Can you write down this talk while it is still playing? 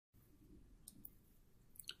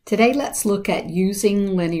Today, let's look at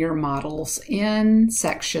using linear models in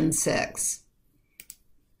section 6.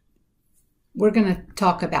 We're going to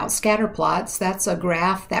talk about scatter plots. That's a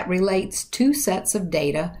graph that relates two sets of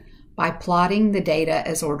data by plotting the data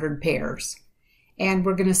as ordered pairs. And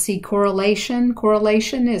we're going to see correlation.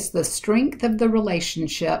 Correlation is the strength of the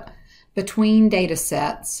relationship between data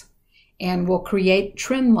sets. And we'll create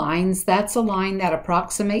trend lines. That's a line that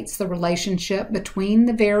approximates the relationship between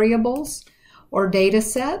the variables or data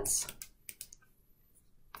sets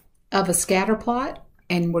of a scatter plot.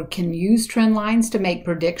 And we can use trend lines to make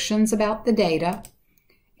predictions about the data.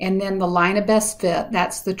 And then the line of best fit,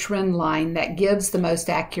 that's the trend line that gives the most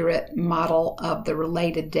accurate model of the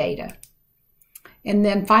related data. And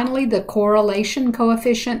then finally, the correlation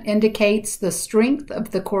coefficient indicates the strength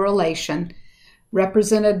of the correlation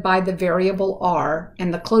represented by the variable r.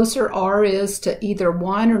 And the closer r is to either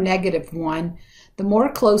 1 or -1, the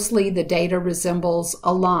more closely the data resembles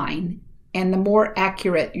a line, and the more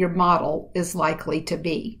accurate your model is likely to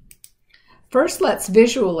be. First, let's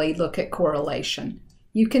visually look at correlation.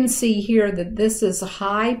 You can see here that this is a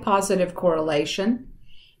high positive correlation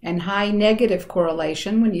and high negative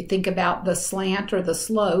correlation when you think about the slant or the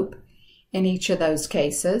slope in each of those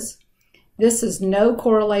cases. This is no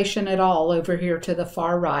correlation at all over here to the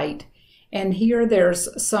far right. And here there's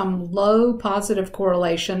some low positive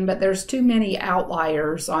correlation, but there's too many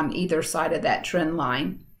outliers on either side of that trend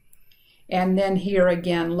line. And then here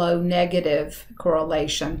again, low negative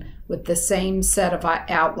correlation with the same set of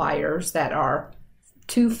outliers that are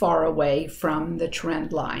too far away from the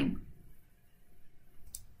trend line.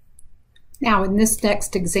 Now in this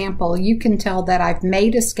next example, you can tell that I've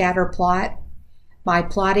made a scatter plot by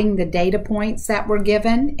plotting the data points that were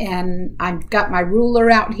given, and I've got my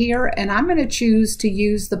ruler out here, and I'm going to choose to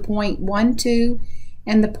use the point 1, 2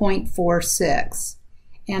 and the point 4, 6.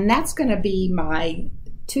 And that's going to be my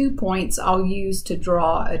 2 points I'll use to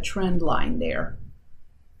draw a trend line there.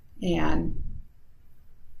 And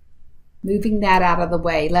moving that out of the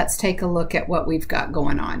way, let's take a look at what we've got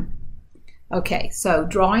going on. Okay, so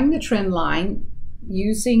drawing the trend line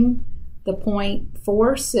using the point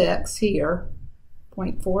 4, 6 here,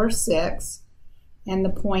 point 4, 6, and the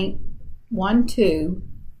point 1, 2,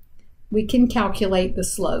 we can calculate the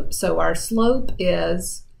slope. So our slope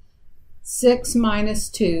is 6 minus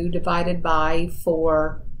 2 divided by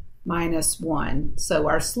 4 minus 1. So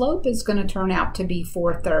our slope is going to turn out to be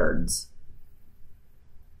 4/3.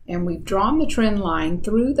 And we've drawn the trend line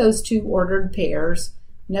through those two ordered pairs,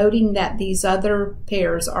 noting that these other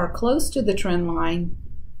pairs are close to the trend line.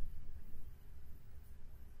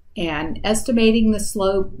 And estimating the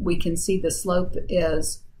slope, we can see the slope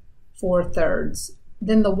is 4/3.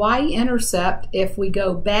 Then the y-intercept, if we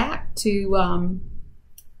go back to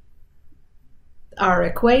our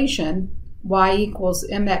equation, y equals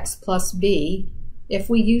mx plus b, if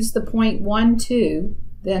we use the point 1, 2,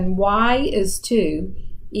 then y is 2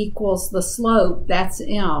 equals the slope, that's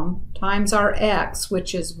m, times our x,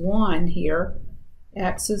 which is 1 here,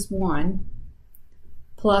 x is 1,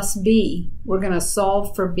 plus b. We're going to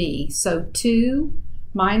solve for b. So 2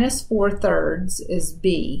 minus 4/3 is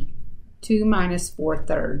b. 2 minus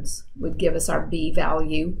 4/3 would give us our b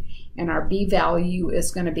value, and our b value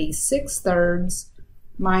is going to be 6/3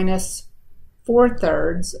 minus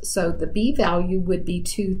 4/3, so the b value would be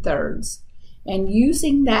 2/3. And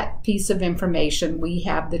using that piece of information, we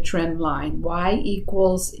have the trend line, y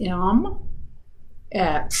equals mx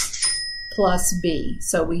plus b.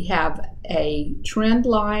 So we have a trend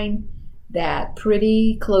line that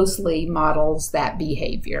pretty closely models that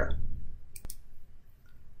behavior.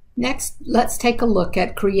 Next, let's take a look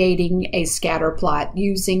at creating a scatter plot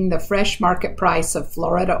using the fresh market price of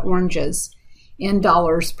Florida oranges in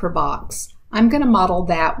dollars per box. I'm going to model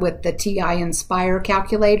that with the TI Inspire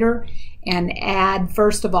calculator and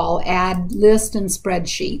first of all, add list and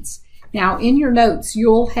spreadsheets. Now in your notes,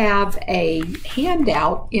 you'll have a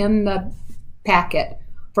handout in the packet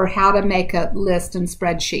for how to make a list and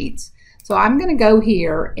spreadsheets. So I'm going to go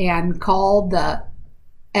here and call the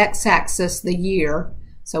x-axis the year.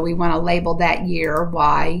 So we want to label that year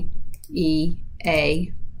Y-E-A-R.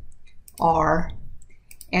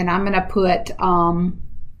 And I'm going to put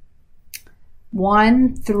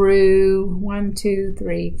 1 through 1, 2,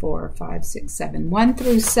 3, 4, 5, 6, 7. 1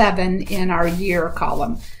 through 7 in our year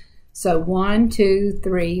column. So 1, 2,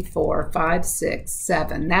 3, 4, 5, 6,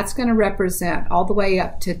 7. That's going to represent all the way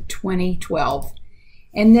up to 2012.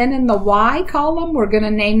 And then in the Y column, we're going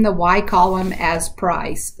to name the Y column as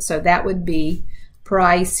price. So that would be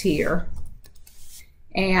price here.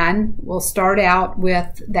 And we'll start out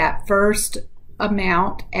with that first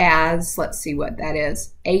amount as, let's see what that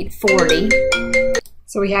is, $8.40.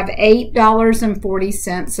 So we have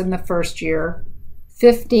 $8.40 in the first year,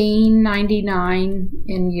 $15.99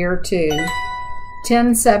 in year 2,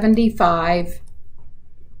 $10.75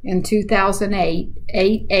 in 2008,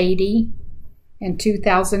 $8.80 in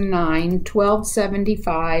 2009,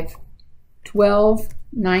 $12.75,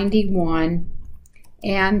 $12.91,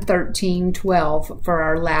 and $13.12 for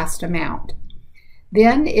our last amount.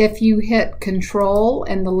 Then if you hit Control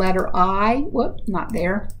and the letter I, whoop, not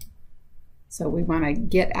there. So we want to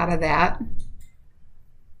get out of that.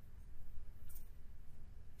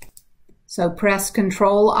 So press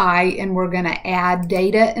Control I and we're going to add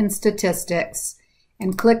data and statistics.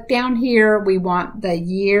 And click down here, we want the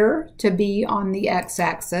year to be on the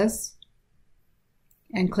x-axis.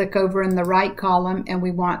 And click over in the right column and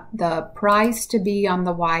we want the price to be on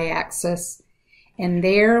the y-axis. And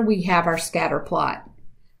there we have our scatter plot.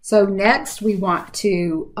 So next we want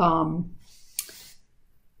to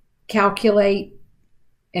calculate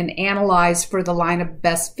and analyze for the line of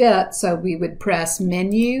best fit. So we would press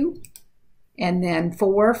Menu and then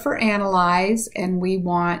 4 for Analyze, and we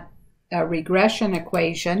want a regression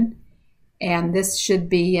equation, and this should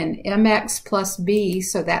be an mx plus b,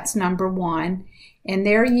 so that's number 1, and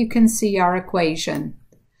there you can see our equation.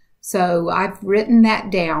 So I've written that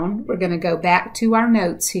down. We're going to go back to our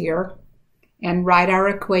notes here and write our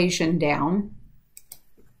equation down,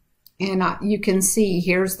 and you can see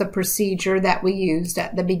here's the procedure that we used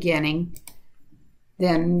at the beginning.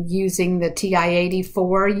 Then using the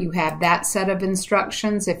TI-84, you have that set of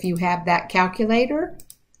instructions if you have that calculator.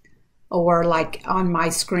 Or like on my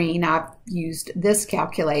screen, I've used this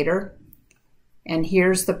calculator. And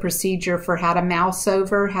here's the procedure for how to mouse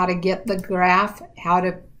over, how to get the graph, how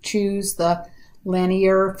to choose the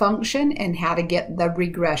linear function, and how to get the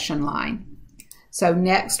regression line. So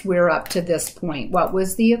next we're up to this point. What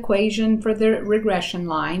was the equation for the regression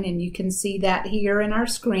line? And you can see that here in our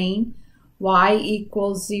screen. Y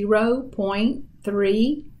equals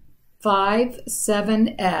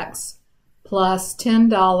 0.357x plus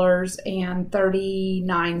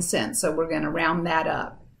 $10.39. So we're going to round that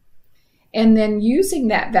up. And then using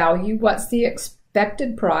that value, what's the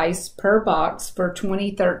expected price per box for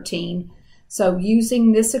 2013? So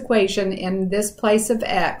using this equation in this place of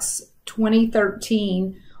x,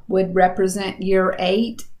 2013 would represent year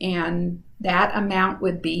 8, and that amount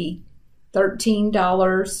would be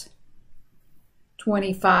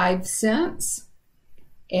 $13.25.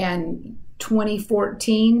 And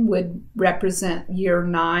 2014 would represent year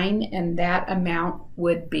 9, and that amount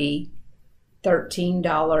would be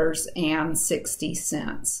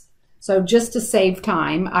 $13.60. So just to save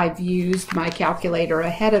time, I've used my calculator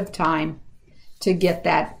ahead of time to get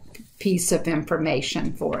that piece of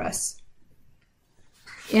information for us.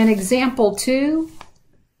 In example 2,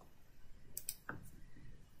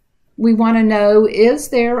 we want to know, is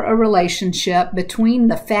there a relationship between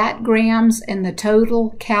the fat grams and the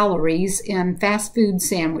total calories in fast food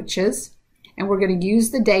sandwiches? And we're going to use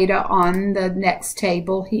the data on the next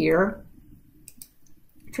table here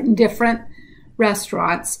from different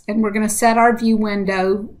restaurants. And we're going to set our view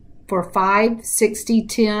window for 5, 60,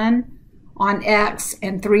 10 on X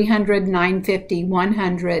and 300, 950,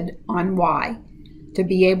 100 on Y to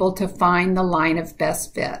be able to find the line of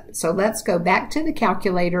best fit. So let's go back to the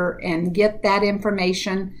calculator and get that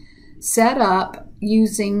information set up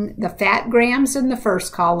using the fat grams in the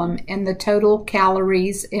first column and the total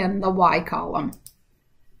calories in the Y column.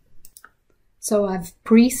 So I've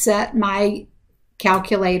preset my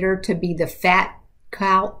calculator to be the fat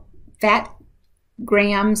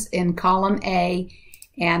grams in column A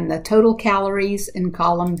and the total calories in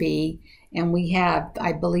column B. And we have,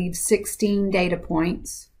 I believe, 14 data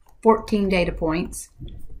points.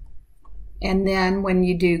 And then when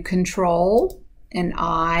you do Control and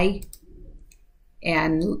I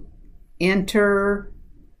and enter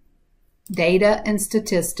data and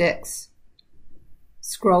statistics,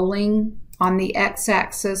 scrolling on the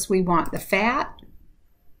x-axis, we want the fat.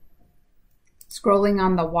 Scrolling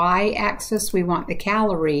on the y-axis, we want the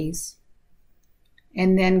calories.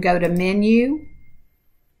 And then go to Menu,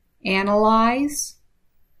 Analyze,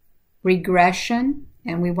 Regression,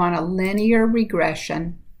 and we want a linear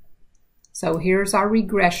regression. So here's our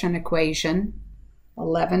regression equation,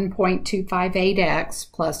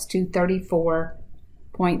 11.258x plus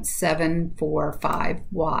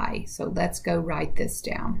 234.745y. So let's go write this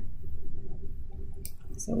down.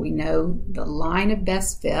 So we know the line of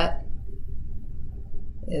best fit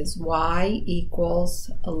is y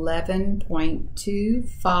equals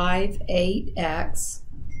 11.258x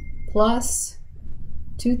plus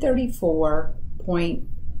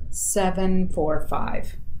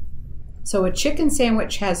 234.745. So a chicken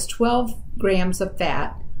sandwich has 12 grams of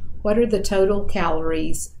fat. What are the total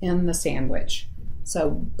calories in the sandwich?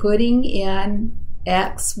 So putting in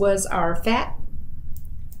X was our fat,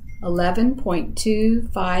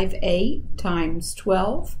 11.258 times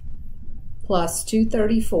 12 plus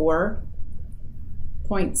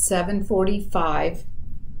 234.745,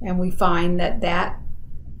 and we find that that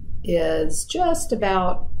is just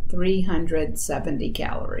about 370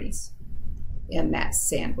 calories in that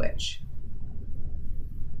sandwich.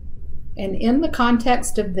 And in the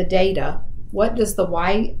context of the data, what does the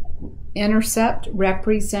y-intercept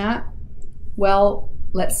represent? Well,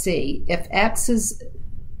 let's see. If X is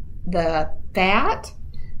the fat,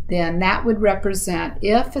 then that would represent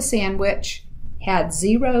if a sandwich had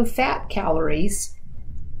 0 fat calories.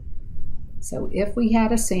 So if we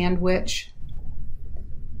had a sandwich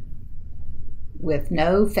with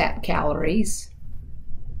no fat calories,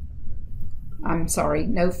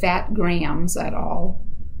 no fat grams at all,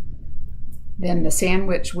 then the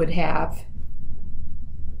sandwich would have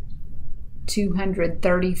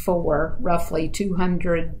 234, roughly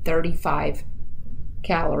 235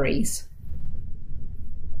 calories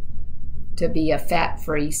to be a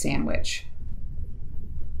fat-free sandwich.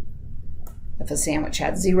 If a sandwich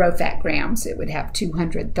had 0 fat grams, it would have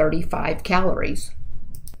 235 calories.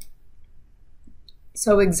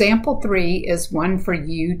 So example 3 is one for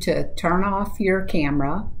you to turn off your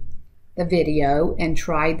camera, the video, and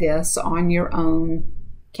try this on your own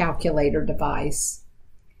calculator device.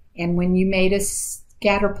 And when you made a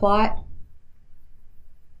scatter plot,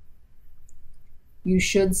 you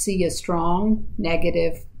should see a strong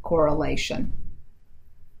negative correlation.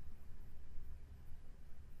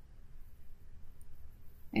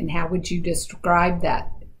 And how would you describe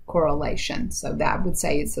that correlation? So that would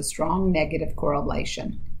say it's a strong negative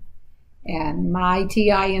correlation. And my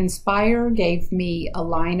TI Inspire gave me a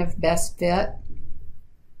line of best fit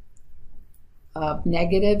of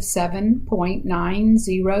negative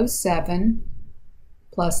 7.907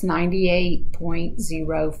 plus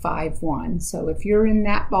 98.051. So if you're in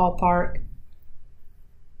that ballpark,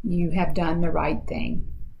 you have done the right thing.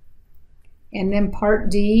 And then part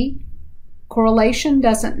D, correlation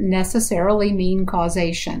doesn't necessarily mean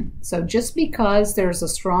causation. So just because there's a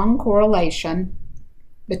strong correlation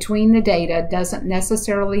between the data doesn't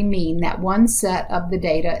necessarily mean that one set of the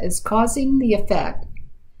data is causing the effect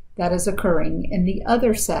that is occurring in the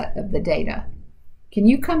other set of the data. Can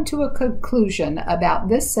you come to a conclusion about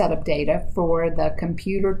this set of data for the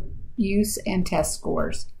computer use and test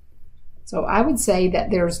scores? So I would say that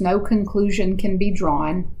there's no conclusion can be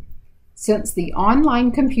drawn, since the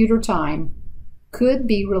online computer time could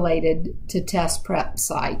be related to test prep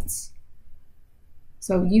sites.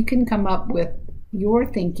 So you can come up with your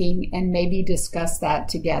thinking and maybe discuss that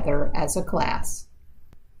together as a class.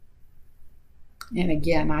 And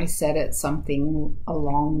again, I said it something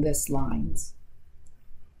along this lines.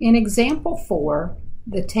 In example 4,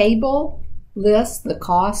 the table lists the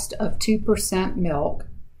cost of 2% milk,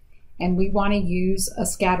 and we want to use a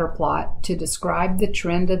scatter plot to describe the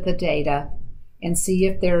trend of the data and see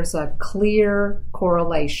if there's a clear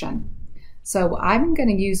correlation. So I'm going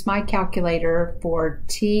to use my calculator for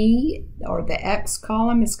T, or the X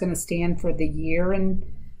column is going to stand for the year and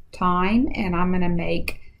time, and I'm going to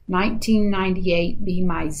make 1998 be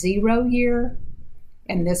my 0 year,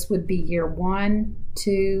 and this would be year 1,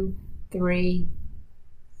 2, 3,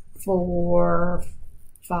 4,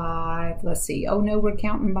 5, let's see, oh no, we're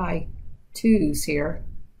counting by 2s here.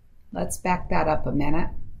 Let's back that up a minute.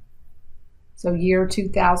 So year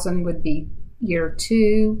 2000 would be year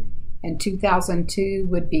 2, and 2002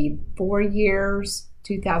 would be 4 years,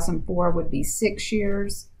 2004 would be 6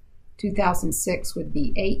 years, 2006 would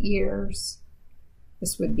be 8 years,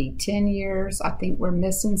 this would be 10 years. I think we're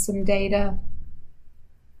missing some data.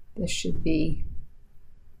 This should be,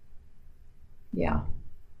 yeah,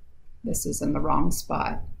 this is in the wrong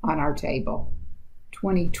spot on our table.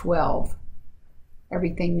 2012,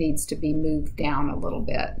 everything needs to be moved down a little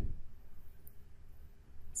bit.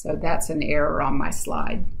 So that's an error on my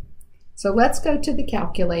slide. So let's go to the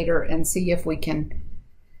calculator and see if we can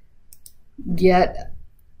get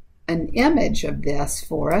an image of this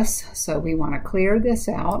for us. So we want to clear this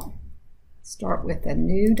out, start with a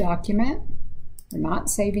new document. We're not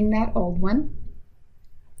saving that old one.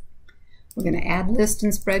 We're going to add list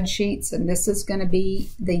and spreadsheets, and this is going to be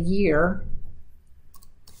the year.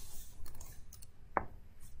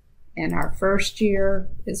 And our first year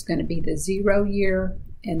is going to be the 0 year,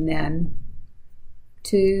 and then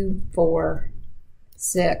 2, 4,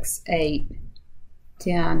 6, 8,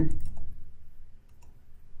 10,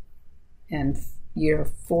 and year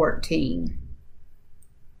 14.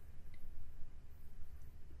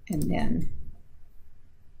 And then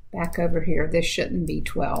back over here, this shouldn't be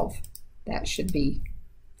 12. That should be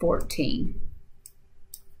 14.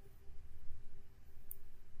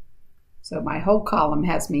 So my whole column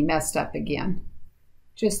has me messed up again,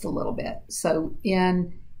 just a little bit. So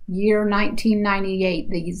in year 1998,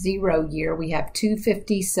 the 0 year, we have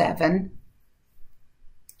 257.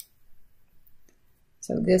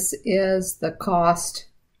 So this is the cost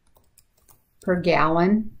per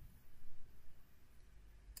gallon.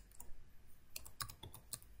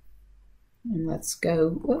 And let's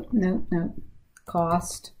go, no,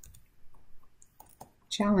 cost.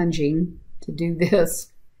 Challenging to do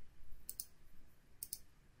this.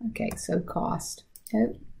 Okay, so cost.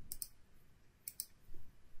 Oh.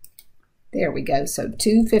 There we go. So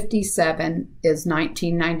 257 is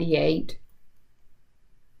 1998.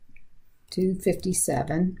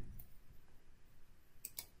 257.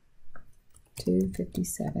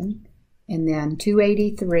 And then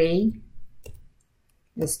 283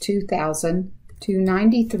 is 2000.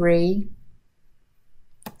 293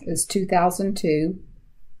 is 2002.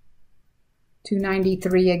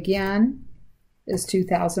 293 again is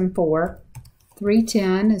 2004.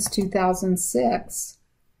 310 is 2006.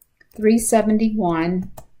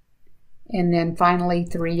 371, and then finally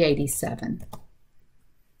 387.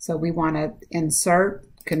 So we want to insert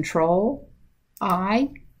Control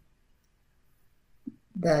I,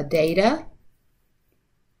 the data,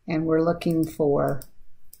 and we're looking for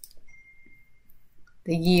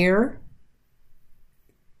the year,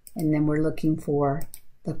 and then we're looking for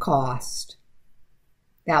the cost.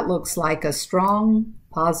 That looks like a strong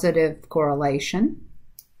positive correlation.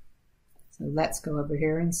 So let's go over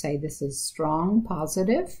here and say this is strong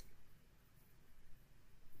positive.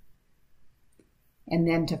 And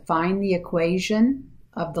then to find the equation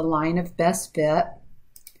of the line of best fit,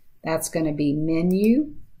 that's going to be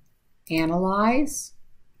menu, analyze,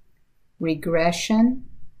 regression,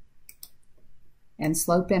 and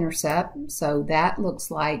slope intercept. So that looks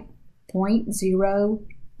like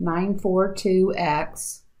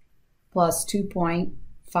 0.0942x plus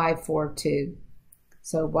 2.542.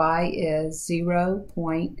 So y is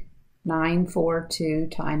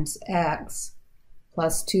 0.942 times x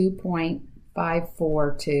plus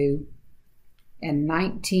 2.542, and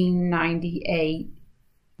 1998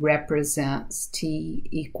 represents t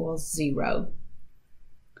equals 0.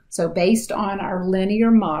 So based on our linear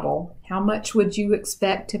model, how much would you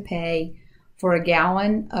expect to pay for a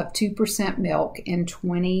gallon of 2% milk in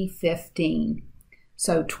 2015?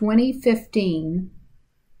 So 2015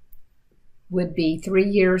 would be 3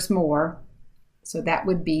 years more. So that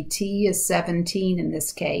would be t is 17 in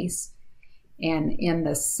this case. And in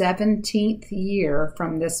the 17th year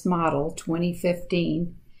from this model,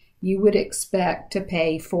 2015, you would expect to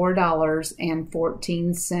pay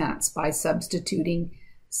 $4.14 by substituting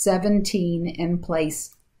 17 in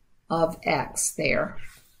place of x there.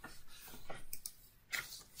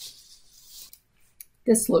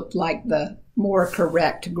 This looked like the more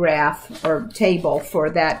correct graph or table for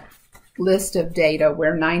that list of data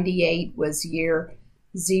where 98 was year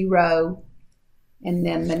 0, and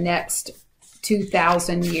then the next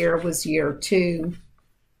 2000 year was year 2,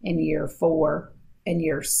 and year 4, and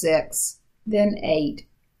year 6, then 8,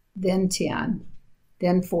 then 10,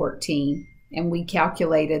 then 14, and we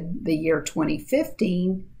calculated the year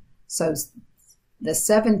 2015, so the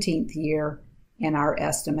 17th year, and our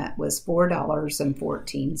estimate was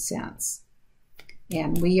 $4.14.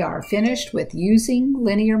 And we are finished with using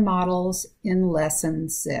linear models in Lesson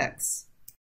 6.